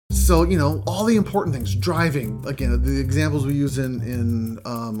So, all the important things, driving, again, the examples we use in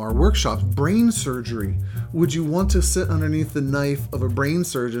our workshops, brain surgery. Would you want to sit underneath the knife of a brain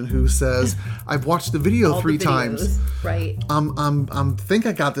surgeon who says, I've watched the video All 3 the videos, times. Right. Think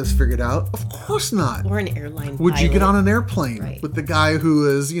I got this figured out. Of course not. Or an airline Would you get on an airplane Right. with the guy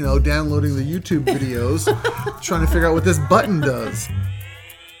who is, downloading the YouTube videos, trying to figure out what this button does?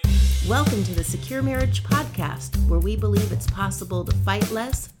 Welcome to the Secure Marriage Podcast, where we believe it's possible to fight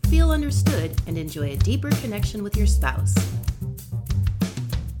less, feel understood, and enjoy a deeper connection with your spouse.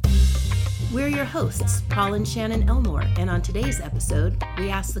 We're your hosts, Paul and Shannon Elmore, and on today's episode, we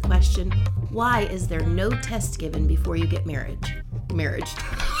ask the question, why is there no test given before you get married? We're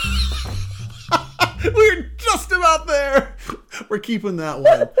just about there. We're keeping that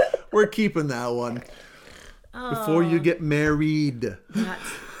one. Before you get married. That's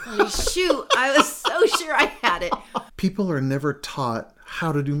funny. Shoot, I was so sure I had it. People are never taught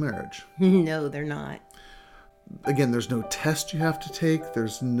how to do marriage. No, they're not. Again, there's no test you have to take.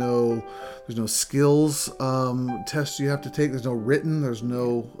 There's no skills test you have to take. There's no written. There's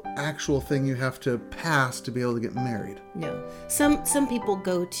no actual thing you have to pass to be able to get married. No. Some people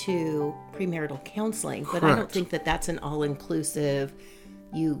go to premarital counseling, but I don't think that that's an all-inclusive.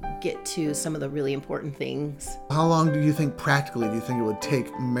 You get to some of the really important things. How long do you think it would take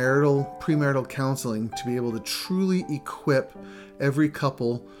premarital counseling to be able to truly equip every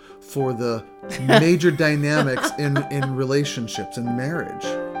couple for the major dynamics in relationships and marriage?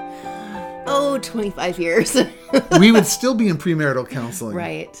 25 years. We would still be in premarital counseling.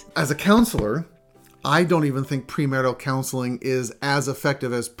 Right. As a counselor, I don't even think premarital counseling is as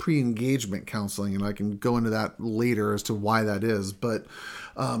effective as pre-engagement counseling, and I can go into that later as to why that is. But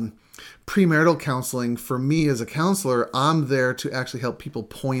premarital counseling, for me as a counselor, I'm there to actually help people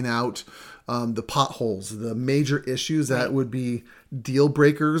point out the potholes, the major issues that would be deal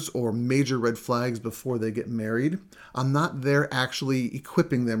breakers or major red flags before they get married. I'm not there actually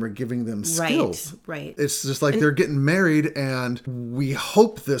equipping them or giving them skills. Right. It's just like they're getting married and we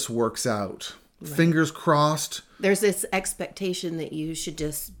hope this works out. Right. Fingers crossed. There's this expectation that you should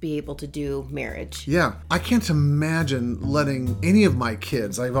just be able to do marriage. Yeah. I can't imagine letting any of my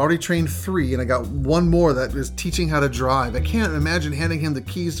kids, I've already trained 3 and I got 1 more that is teaching how to drive. I can't imagine handing him the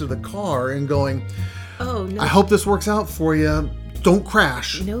keys to the car and going, oh, no. I hope this works out for you. Don't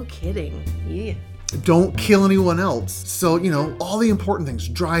crash. No kidding. Yeah. Don't kill anyone else. So, all the important things,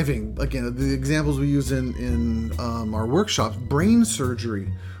 driving, again, the examples we use in our workshops, brain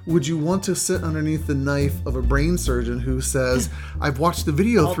surgery. Would you want to sit underneath the knife of a brain surgeon who says, I've watched the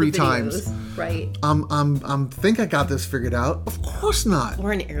video 3 times. Right. Think I got this figured out. Of course not.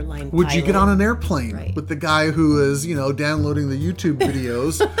 Or an airline Would you get on an airplane with the guy who is, downloading the YouTube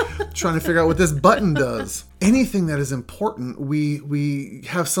videos, trying to figure out what this button does? Anything that is important, we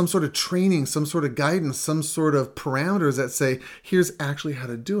have some sort of training, some sort of guidance, some sort of parameters that say, here's actually how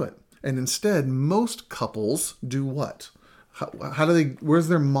to do it. And instead, most couples do what? How do they, where's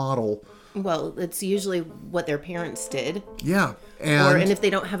their model? Well, it's usually what their parents did. Yeah. And if they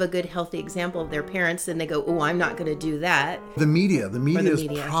don't have a good, healthy example of their parents, then they go, oh, I'm not going to do that. The media is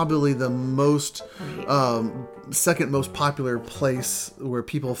probably the most, second most popular place where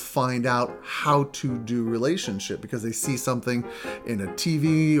people find out how to do relationship because they see something in a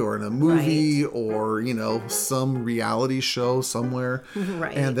TV or in a movie or, some reality show somewhere.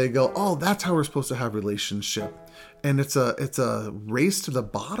 Right. And they go, oh, that's how we're supposed to have relationship. And it's a race to the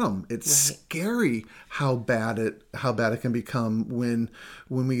bottom. It's scary how bad it can become when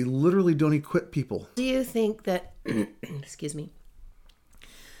we literally don't equip people. Do you think that excuse me,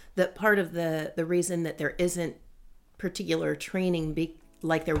 that part of the reason that there isn't particular training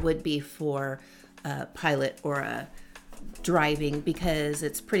like there would be for a pilot or a driving, because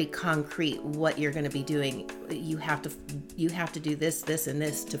it's pretty concrete what you're going to be doing? You have to do this and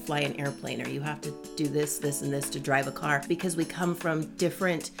this to fly an airplane, or you have to do this and this to drive a car, because we come from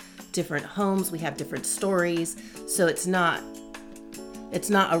different homes, we have different stories, so it's not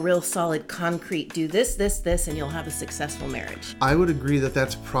a real solid concrete do this and you'll have a successful marriage. I would agree that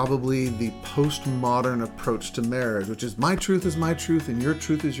that's probably the postmodern approach to marriage, which is my truth is my truth and your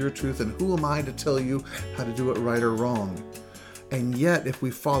truth is your truth, and who am I to tell you how to do it right or wrong? And yet, if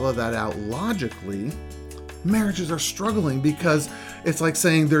we follow that out logically, marriages are struggling because it's like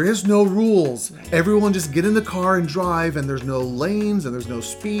saying there is no rules. Everyone just get in the car and drive, and there's no lanes and there's no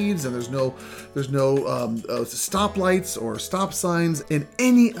speeds and there's no stoplights or stop signs. In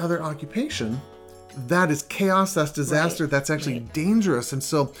any other occupation, that is chaos, that's disaster, that's actually dangerous. And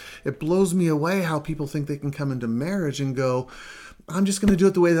so it blows me away how people think they can come into marriage and go, I'm just going to do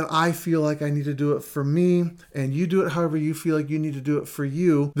it the way that I feel like I need to do it for me, and you do it however you feel like you need to do it for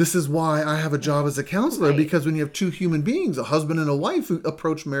you. This is why I have a job as a counselor, Right. because when you have two human beings, a husband and a wife, who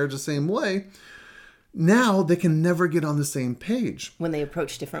approach marriage the same way, now they can never get on the same page. When they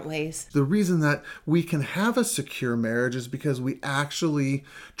approach different ways. The reason that we can have a secure marriage is because we actually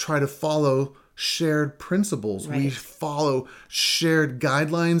try to follow shared principles. We Right. follow shared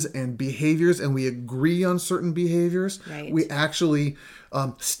guidelines and behaviors, and we agree on certain behaviors. Right. We actually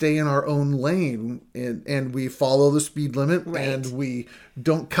stay in our own lane, and we follow the speed limit, Right. and we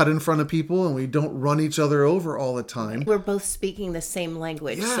don't cut in front of people, and we don't run each other over all the time. We're both speaking the same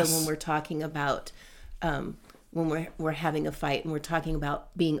language. Yes. So when we're talking about when we're having a fight and we're talking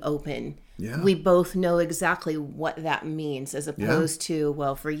about being open, Yeah. we both know exactly what that means, as opposed to,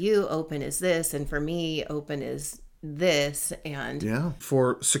 well, for you, open is this, and for me, open is this. And Yeah.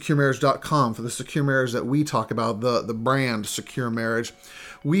 For securemarriage.com, for the secure marriage that we talk about, the brand Secure Marriage,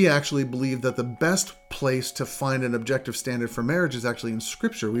 we actually believe that the best place to find an objective standard for marriage is actually in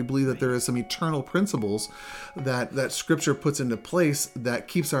Scripture. We believe that there is some eternal principles that Scripture puts into place that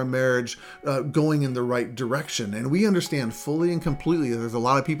keeps our marriage going in the right direction. And we understand fully and completely that there's a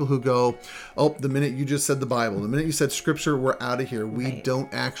lot of people who go, oh, the minute you just said the Bible, the minute you said Scripture, we're out of here. We Right. don't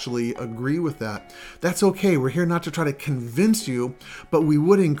actually agree with that. That's okay. We're here not to try to convince you, but we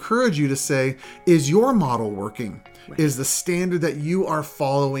would encourage you to say, is your model working? Is the standard that you are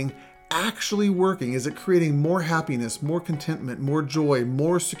following actually working? Is it creating more happiness, more contentment, more joy,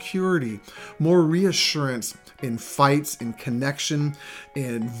 more security, more reassurance in fights, in connection,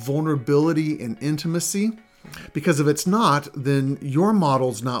 in vulnerability, in intimacy? Because if it's not, then your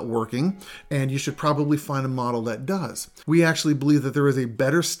model's not working, and you should probably find a model that does. We actually believe that there is a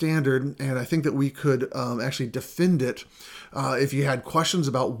better standard, and I think that we could actually defend it if you had questions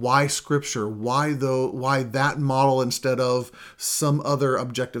about why Scripture, why that model instead of some other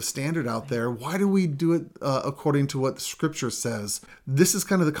objective standard out there. Why do we do it according to what Scripture says? This is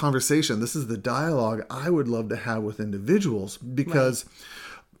kind of the conversation. This is the dialogue I would love to have with individuals, because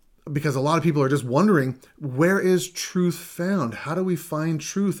a lot of people are just wondering, where is truth found? How do we find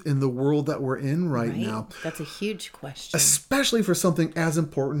truth in the world that we're in right now? That's a huge question. Especially for something as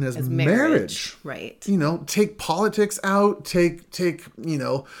important as marriage. Right. You know, take politics out, take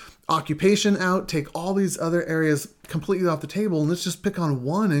occupation out, take all these other areas completely off the table, and let's just pick on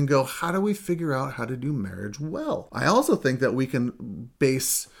one and go, how do we figure out how to do marriage well? I also think that we can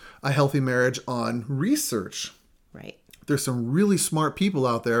base a healthy marriage on research. Right. There's some really smart people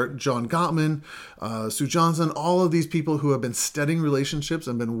out there, John Gottman, Sue Johnson, all of these people who have been studying relationships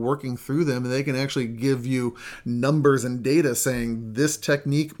and been working through them, and they can actually give you numbers and data saying this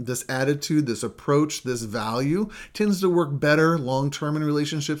technique, this attitude, this approach, this value tends to work better long-term in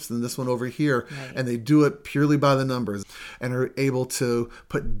relationships than this one over here. Right. And they do it purely by the numbers and are able to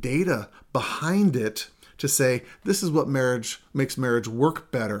put data behind it to say, this is what makes marriage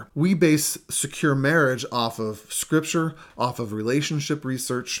work better. We base secure marriage off of Scripture, off of relationship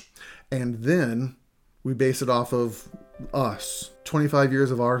research, and then we base it off of us. 25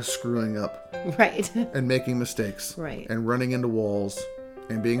 years of our screwing up Right. and making mistakes. Right. And running into walls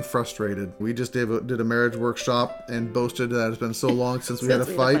and being frustrated. We just did a marriage workshop and boasted that it's been so long since we had a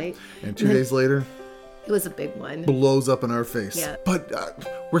fight. And 2 days later, It was a big one. blows up in our face. Yeah. But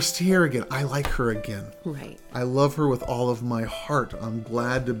we're here again. I like her again. Right. I love her with all of my heart. I'm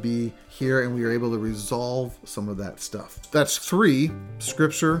glad to be here, and we are able to resolve some of that stuff. That's 3: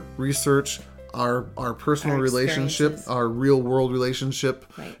 Scripture, research, our personal Our relationship, experiences. our real world relationship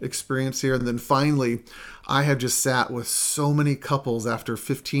Right. experience here. And then finally, I have just sat with so many couples after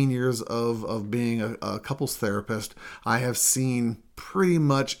 15 years of being a couples therapist. I have seen pretty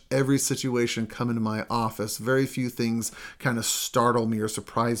much every situation come into my office. Very few things kind of startle me or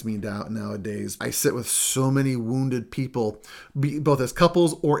surprise me nowadays. I sit with so many wounded people, both as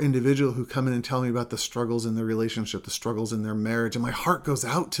couples or individual, who come in and tell me about the struggles in their relationship, the struggles in their marriage, and my heart goes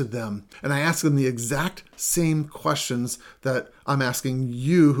out to them. And I ask them the exact same questions that I'm asking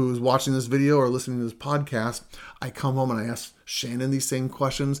you who is watching this video or listening to this podcast. I come home and I ask Shannon these same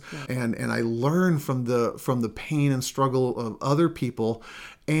questions, and I learn from the pain and struggle of other people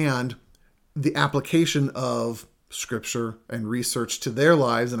and the application of Scripture and research to their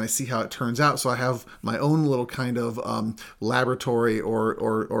lives, and I see how it turns out. So I have my own little kind of laboratory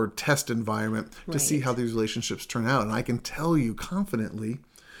or test environment to see Right. how these relationships turn out. And I can tell you confidently,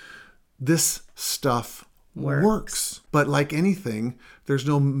 this stuff works. But like anything, there's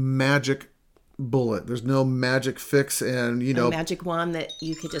no magic bullet. There's no magic fix, and A magic wand that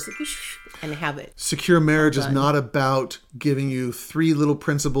you could just whoosh and have it. secure marriage is not about giving you 3 little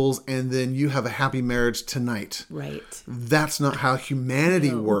principles and then you have a happy marriage tonight. Right. That's not how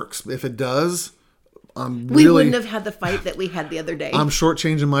humanity works. If it does, We wouldn't have had the fight that we had the other day. I'm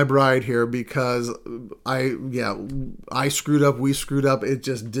shortchanging my bride here because I screwed up. We screwed up. It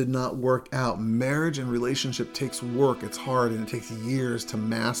just did not work out. Marriage and relationship takes work. It's hard and it takes years to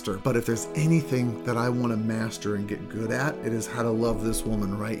master. But if there's anything that I want to master and get good at, it is how to love this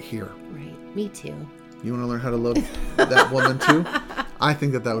woman right here. Right. Me too. You want to learn how to love that woman too? I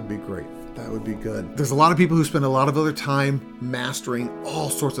think that would be great. That would be good. There's a lot of people who spend a lot of other time mastering all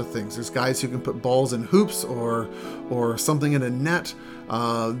sorts of things. There's guys who can put balls in hoops or something in a net.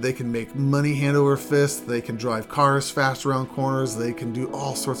 They can make money hand over fist. They can drive cars fast around corners. They can do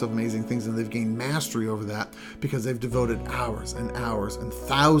all sorts of amazing things, and they've gained mastery over that because they've devoted hours and hours and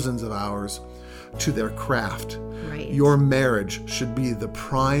thousands of hours to their craft. Right. Your marriage should be the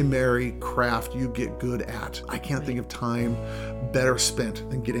primary craft you get good at. I can't think of time better spent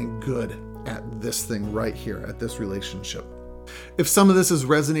than getting good at this thing right here, at this relationship. If some of this is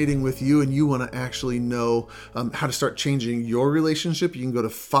resonating with you and you want to actually know how to start changing your relationship, you can go to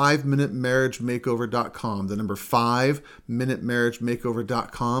 5minutemarriagemakeover.com. The number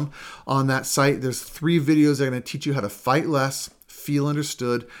 5minutemarriagemakeover.com. On that site, there's 3 videos that are going to teach you how to fight less, feel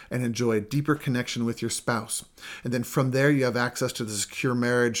understood, and enjoy a deeper connection with your spouse. And then from there, you have access to the Secure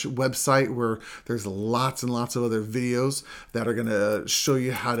Marriage website where there's lots and lots of other videos that are going to show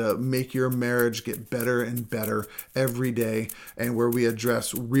you how to make your marriage get better and better every day, and where we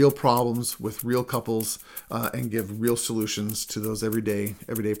address real problems with real couples and give real solutions to those everyday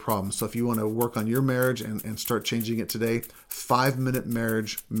problems. So if you want to work on your marriage and start changing it today,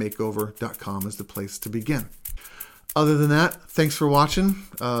 5minutemarriagemakeover.com is the place to begin. Other than that, thanks for watching.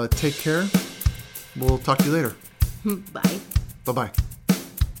 Take care. We'll talk to you later. Bye. Bye-bye.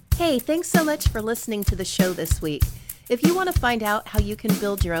 Hey, thanks so much for listening to the show this week. If you want to find out how you can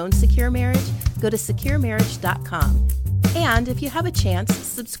build your own secure marriage, go to securemarriage.com. And if you have a chance,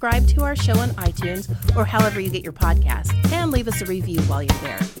 subscribe to our show on iTunes or however you get your podcast, and leave us a review while you're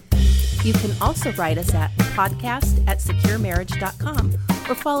there. You can also write us at podcast@securemarriage.com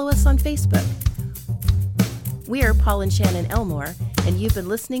or follow us on Facebook. We're Paul and Shannon Elmore, and you've been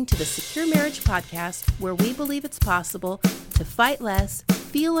listening to the Secure Marriage Podcast, where we believe it's possible to fight less,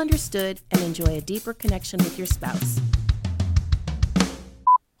 feel understood, and enjoy a deeper connection with your spouse. Does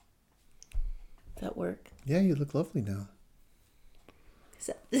that work? Yeah, you look lovely now.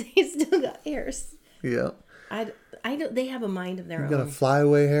 He's still got hairs. Yeah. I don't. They have a mind of their You got a own.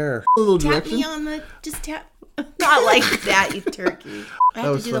 flyaway hair. A little Tap direction. me on the. Just tap. Not like that, you turkey. I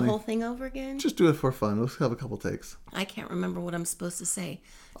have was to do funny. the whole thing over again. Just do it for fun. Let's have a couple takes. I can't remember what I'm supposed to say.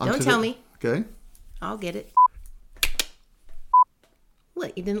 Onto Don't tell me. Okay. I'll get it.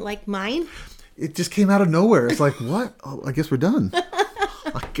 What? You didn't like mine? It just came out of nowhere. It's like, what? Oh, I guess we're done.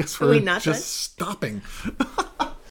 I guess Are we're we not just stopping.